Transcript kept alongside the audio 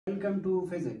Welcome to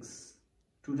physics.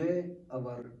 Today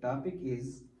our topic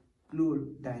is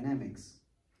fluid dynamics.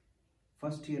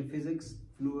 First year physics,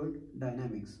 fluid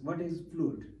dynamics. What is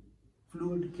fluid?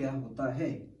 Fluid क्या होता है?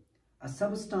 A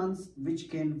substance which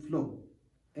can flow.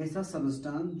 ऐसा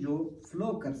substance जो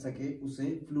flow कर सके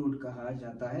उसे fluid कहा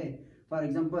जाता है. For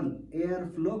example, air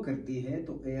flow करती है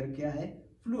तो air क्या है?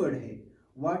 Fluid है.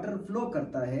 Water flow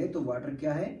करता है तो water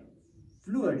क्या है?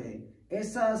 Fluid है.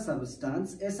 ऐसा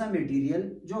सब्सटेंस, ऐसा मटेरियल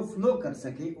जो फ्लो कर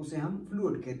सके उसे हम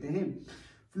फ्लूइड कहते हैं.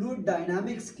 फ्लूइड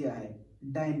डायनामिक्स क्या है?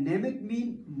 Dynamic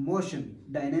mean motion.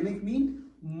 Dynamic mean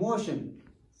motion.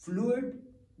 Fluid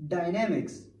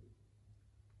dynamics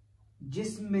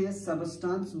जिसमें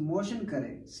सब्सटेंस मोशन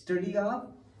करे. Study of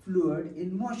fluid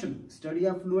in motion. Study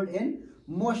of fluid in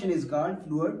motion is called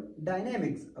fluid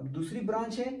dynamics. अब दूसरी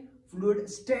ब्रांच है fluid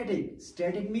static.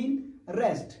 Static mean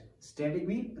rest. Static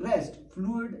mean rest.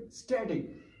 Fluid static.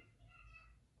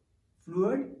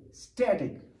 Fluid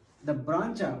static. The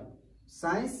branch of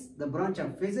science, the branch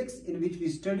of physics in which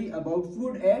we study about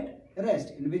fluid at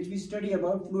rest. In which we study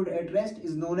about fluid at rest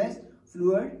is known as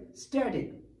fluid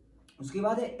static. उसके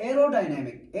बाद है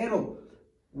aerodynamic. Aero.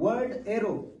 Word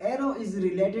aero. Aero is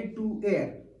related to air.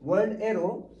 Word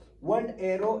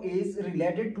aero is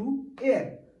related to air.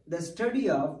 The study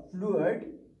of fluid.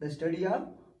 The study of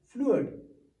fluid.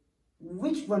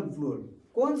 Which one fluid?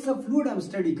 कौन सा fluid हम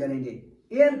study करेंगे?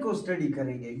 Air को study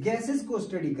करेंगे, gases को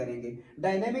study करेंगे.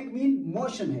 Dynamic mean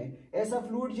motion है. ऐसा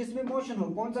फ्लूइड जिसमें मोशन हो.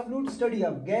 कौन सा fluid? Study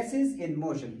of gases in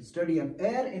motion. Study of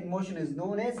air in motion is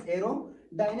known as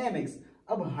aerodynamics.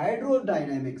 अब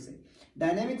हाइड्रोडायनेमिक्स है.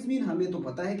 डायनेमिक्स मीन हमें तो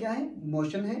पता है क्या है?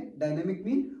 मोशन है. डायनेमिक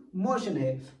मीन मोशन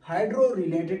है. Hydro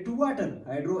related to water.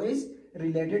 Hydro is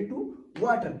related to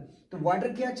water. तो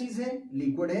वाटर क्या चीज है?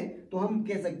 लिक्विड है. तो हम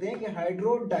कह सकते हैं कि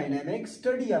hydrodynamic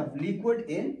study of liquid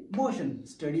in motion.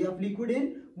 Study of liquid in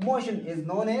motion is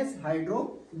known as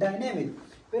hydrodynamic.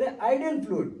 फिर आइडियल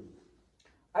फ्लूइड.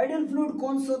 आइडियल फ्लूइड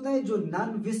कौन सा होता है? जो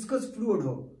नॉन विस्कस फ्लूइड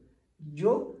हो.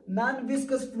 जो नॉन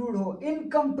विस्कस फ्लूइड हो,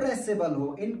 इनकम्प्रेसिबल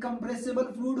हो.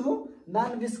 इनकम्प्रेसिबल फ्लूइड हो,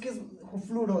 नॉन विस्कस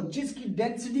फ्लूइड हो, जिसकी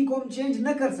डेंसिटी को हम चेंज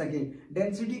न कर सके.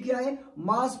 डेंसिटी क्या है?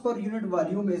 मास per unit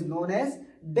volume is known as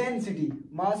density.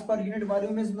 Mass per unit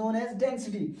volume is known as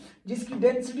density. जिसकी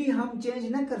डेंसिटी हम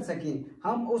चेंज न कर सके.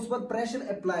 हम उस पर प्रेशर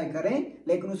अप्लाई करें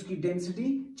लेकिन उसकी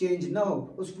डेंसिटी चेंज ना हो,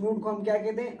 उस फ्लूइड को हम क्या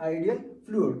कहते हैं? Ideal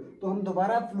fluid. तो हम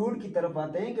दोबारा फ्लूइड की तरफ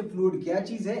आते हैं कि फ्लूइड क्या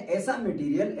चीज है? ऐसा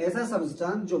मटेरियल, ऐसा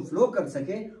सब्सटेंस जो फ्लो कर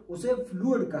सके उसे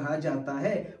फ्लूइड कहा जाता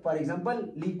है. फॉर एग्जांपल,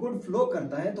 लिक्विड फ्लो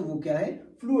करता है तो वो क्या है?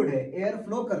 फ्लूइड है. एयर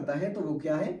फ्लो करता है तो वो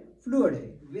क्या है? फ्लूइड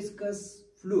है. Viscous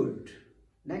fluid.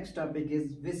 Next topic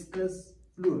is viscous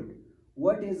fluid.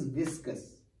 What is viscous?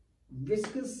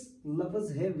 Viscous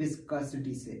लफ्ज है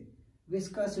विस्कोसिटी से.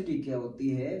 विस्कोसिटी क्या होती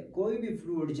है? कोई भी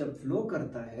फ्लूइड जब फ्लो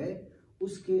करता है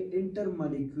उसके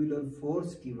इंटरमॉलिक्यूलर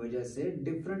फोर्स की वजह से,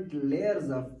 डिफरेंट लेयर्स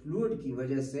ऑफ फ्लूइड की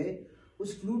वजह से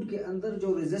उस फ्लूइड के अंदर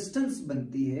जो रेजिस्टेंस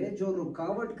बनती है, जो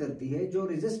रुकावट करती है, जो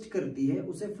रेजिस्ट करती है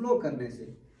उसे फ्लो करने से.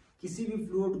 किसी भी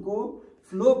फ्लूइड को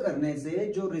फ्लो करने से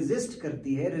जो रेजिस्ट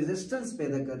करती है, रेजिस्टेंस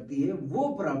पैदा करती है, वो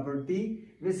प्रॉपर्टी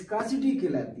विस्कोसिटी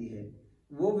कहलाती है.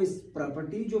 वो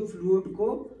प्रॉपर्टी जो फ्लूइड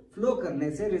को फ्लो करने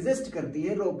से रेजिस्ट करती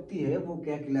है, रोकती है, वो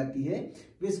क्या कहलाती है?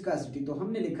 विस्कोसिटी. तो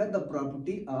हमने लिखा the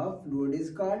property of fluid is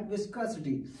called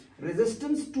viscosity.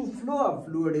 Resistance to flow of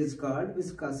fluid is called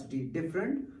viscosity.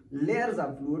 Different layers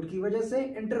of fluid की वजह से,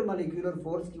 इंटरमॉलिक्यूलर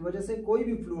फोर्स की वजह से कोई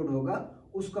भी फ्लूइड होगा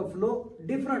उसका फ्लो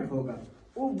डिफरेंट होगा.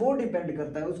 वो डिपेंड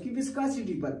करता है उसकी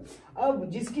विस्कोसिटी पर. अब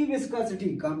जिसकी विस्कोसिटी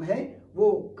कम है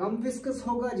वो कम विस्कस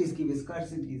होगा, जिसकी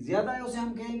विस्कोसिटी ज्यादा है उसे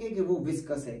हम कहेंगे कि वो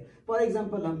विस्कस है. फॉर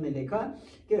एग्जांपल, हमने लिखा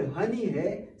कि हनी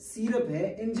है, सिरप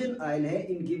है, इंजन ऑयल है,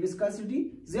 इनकी विस्कोसिटी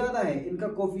ज्यादा है, इनका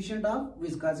कोफिशिएंट ऑफ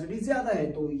विस्कोसिटी ज्यादा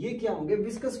है, तो ये क्या होंगे?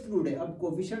 विस्कस फ्लूइड है. अब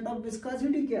कोफिशिएंट ऑफ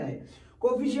विस्कोसिटी क्या है?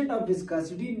 Coefficient of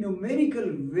viscosity numerical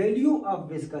value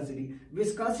of viscosity.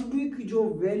 Viscosity की जो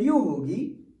वैल्यू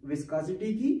होगी,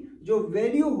 विस्कोसिटी की जो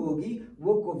वैल्यू होगी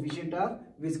वो कोफिशिएंट ऑफ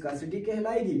विस्कोसिटी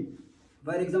कहलाएगी.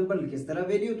 फॉर एग्जांपल, किस तरह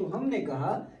वैल्यू? तो हमने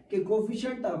कहा कि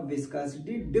coefficient of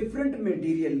viscosity different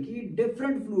material की,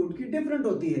 डिफरेंट फ्लूइड की डिफरेंट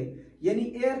होती है. यानी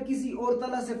एयर किसी और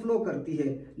तरह से फ्लो करती है,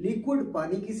 लिक्विड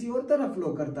पानी किसी और तरह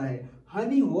फ्लो करता है,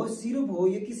 हनी हो, सिरप हो,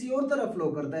 ये किसी और तरह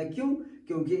फ्लो करता है. क्यों?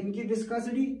 क्योंकि इनकी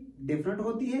विस्कोसिटी डिफरेंट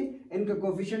होती है, इनका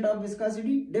कोफिशिएंट ऑफ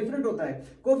विस्कोसिटी डिफरेंट होता है.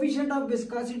 कोफिशिएंट ऑफ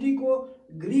विस्कोसिटी को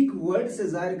ग्रीक वर्ड से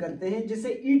जाहिर करते हैं जिसे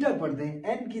ईटा पढ़ते हैं.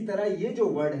 एन की तरह ये जो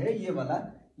वर्ड है, ये वाला,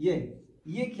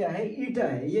 ये क्या है? ईटा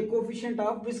है. ये कोफिशिएंट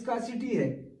ऑफ विस्कोसिटी है.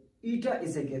 ईटा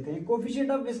इसे कहते हैं।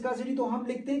 कोफिशिएंट ऑफ विस्कोसिटी तो हम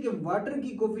लिखते हैं कि वाटर की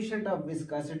कोफिशिएंट ऑफ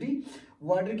विस्कोसिटी,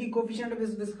 वाटर की coefficient of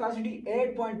viscosity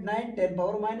 8.9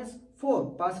 10⁻⁴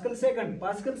 pascal second.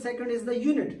 Pascal second is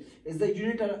the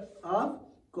unit of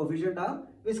coefficient of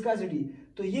viscosity.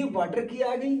 तो ये वाटर की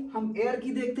आ गई। हम एयर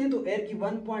की देखते हैं तो एयर की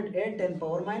 1.8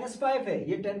 10⁻⁵ है,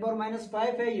 ये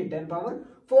 10⁻⁵ है, ये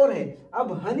 10⁻⁴ है।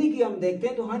 अब हनी की हम देखते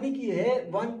हैं तो हनी की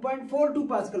है 1.42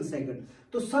 पास्कल सेकंड।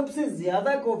 तो सबसे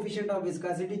ज्यादा कोफिशिएंट ऑफ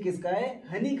विस्कोसिटी किसका है?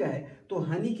 हनी का है। तो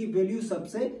हनी की वैल्यू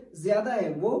सबसे ज्यादा है,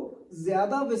 वो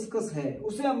ज्यादा विस्कस है,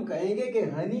 उसे हम कहेंगे कि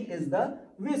हनी इज द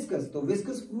विस्कस। तो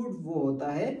विस्कस फ्लूइड वो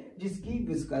होता है जिसकी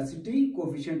विस्कोसिटी,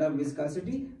 कोफिशिएंट ऑफ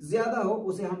विस्कोसिटी ज्यादा हो,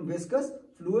 उसे हम विस्कस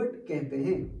फ्लूइड कहते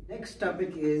हैं। Next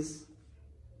topic is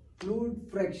fluid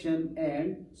fraction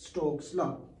and Stokes law.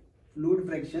 Fluid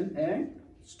fraction and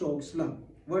Stokes law.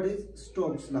 What is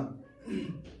Stokes law?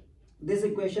 This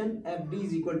equation FD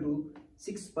is equal to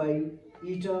 6 pi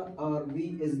eta or V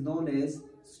is known as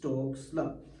Stokes law.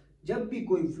 जब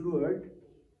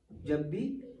भी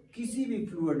किसी भी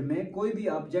fluid में कोई भी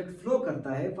object flow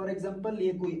करता है, for example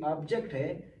ये कोई ऑब्जेक्ट है,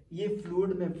 ये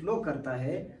फ्लूइड में फ्लो करता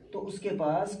है, तो उसके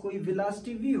पास कोई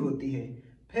वेलोसिटी v होती है।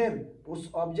 फिर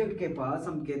उस ऑब्जेक्ट के पास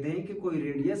हम कहते हैं कि कोई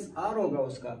रेडियस r होगा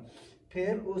उसका।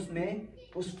 फिर उसमें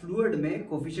उस फ्लूइड में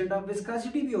कोफिशिएंट ऑफ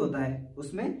विस्कोसिटी भी होता है,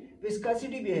 उसमें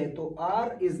विस्कोसिटी भी है। तो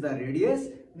r is the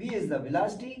radius, v is the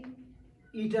velocity,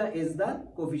 eta is the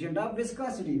coefficient of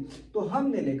viscosity. तो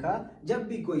हमने लिखा जब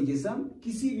भी कोई जिस्म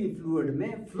किसी भी फ्लूइड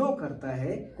में फ्लो करता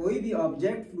है, कोई भी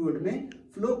ऑब्जेक्ट फ्लूइड में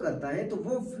फ्लो करता है, तो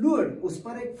वो फ्लूइड उस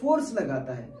पर एक फोर्स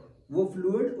लगाता है, वो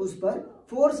फ्लूइड उस पर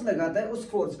फोर्स लगाता है, उस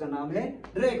फोर्स का नाम है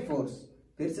ड्रैग फोर्स।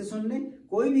 फिर से सुन लें,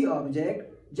 कोई भी ऑब्जेक्ट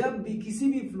जब भी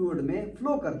किसी भी फ्लूइड में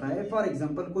फ्लो करता है, फॉर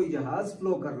एग्जांपल कोई जहाज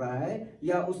फ्लो कर रहा है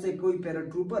या उससे कोई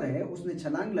पैराट्रूपर है, उसने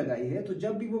छलांग लगाई है, तो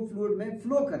जब भी वो फ्लूइड में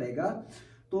फ्लो करेगा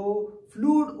तो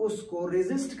फ्लूइड उसको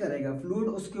रेजिस्ट करेगा, फ्लूइड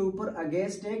उसके ऊपर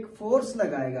अगेंस्ट एक फोर्स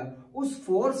लगाएगा, उस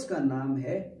फोर्स का नाम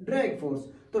है ड्रैग फोर्स।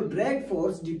 तो ड्रैग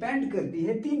फोर्स डिपेंड करती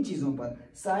है तीन चीजों पर,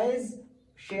 साइज,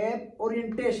 शेप,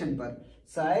 ओरिएंटेशन पर।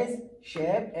 साइज,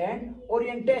 शेप एंड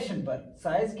ओरिएंटेशन पर।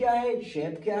 साइज क्या है,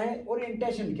 शेप क्या है,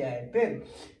 ओरिएंटेशन क्या है। फिर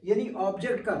यानी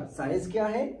ऑब्जेक्ट का साइज क्या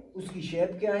है, उसकी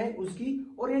शेप क्या है,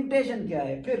 उसकी ओरिएंटेशन क्या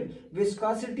है। फिर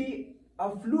विस्कोसिटी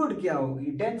ऑफ फ्लूइड क्या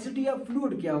होगी, डेंसिटी ऑफ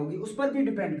फ्लूइड क्या होगी, उस पर भी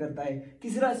डिपेंड करता है।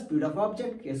 तीसरा स्पीड ऑफ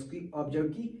ऑब्जेक्ट, उसकी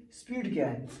ऑब्जेक्ट की स्पीड क्या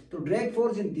है। तो ड्रैग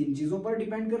फोर्स इन तीन चीजों पर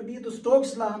डिपेंड करती है। तो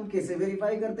स्टोक्स लॉ हम कैसे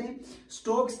वेरीफाई करते हैं?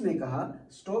 स्टोक्स ने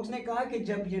कहा कि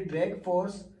जब ये ड्रैग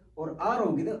फोर्स और R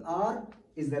होगी तो R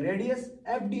is the radius,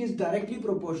 FD is directly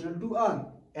proportional to R.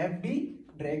 FD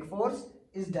drag force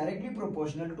is directly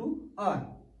proportional to R.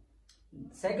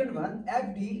 Second one,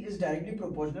 FD is directly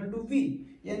proportional to V.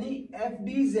 यानी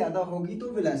FD ज्यादा होगी तो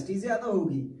वेलोसिटी ज्यादा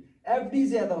होगी, FD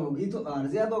ज्यादा होगी तो R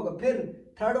ज्यादा होगा। फिर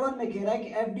थर्ड वन में कह रहा है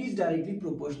कि FD is directly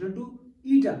proportional to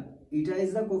eta. Eta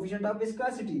is the coefficient of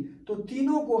viscosity. तो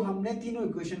तीनों को हमने तीनों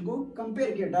इक्वेशन को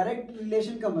कंपेयर किया। डायरेक्ट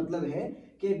रिलेशन का मतलब है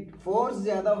कि फोर्स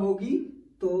ज्यादा होगी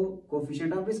तो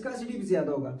कोफिशिएंट ऑफ विस्कोसिटी भी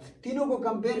ज्यादा होगा। तीनों को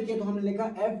कंपेयर किया तो हमने लिखा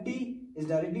FD is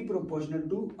directly proportional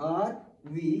to R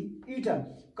V ईटा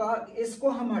का। इसको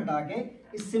हम हटा के,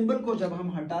 इस सिंबल को जब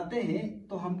हम हटाते हैं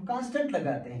तो हम कांस्टेंट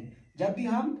लगाते हैं। जब भी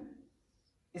हम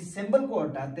इस सिंबल को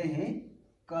हटाते हैं,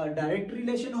 का डायरेक्ट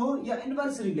रिलेशन हो या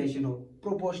इनवर्स रिलेशन हो,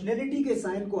 प्रोपोर्शनलिटी के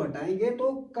साइन को हटाएंगे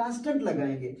तो कांस्टेंट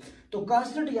लगाएंगे। तो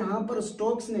कांस्टेंट यहां पर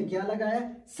स्टोक्स ने क्या लगाया,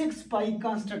 6 पाई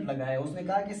कांस्टेंट लगाया। उसने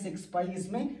कहा कि 6 पाई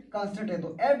इसमें कांस्टेंट है,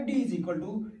 तो FD is equal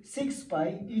to 6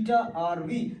 pi eta are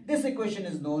we. This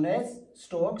equation is known as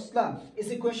Stokes law.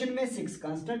 इस इक्वेशन में 6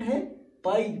 कांस्टेंट है,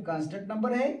 पाई कांस्टेंट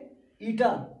नंबर है, ईटा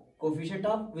कोफिशिएंट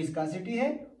ऑफ विस्कोसिटी है,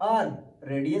 आर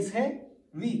रेडियस है,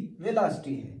 वी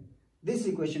वेलोसिटी है। This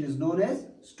equation is known as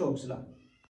Stokes law.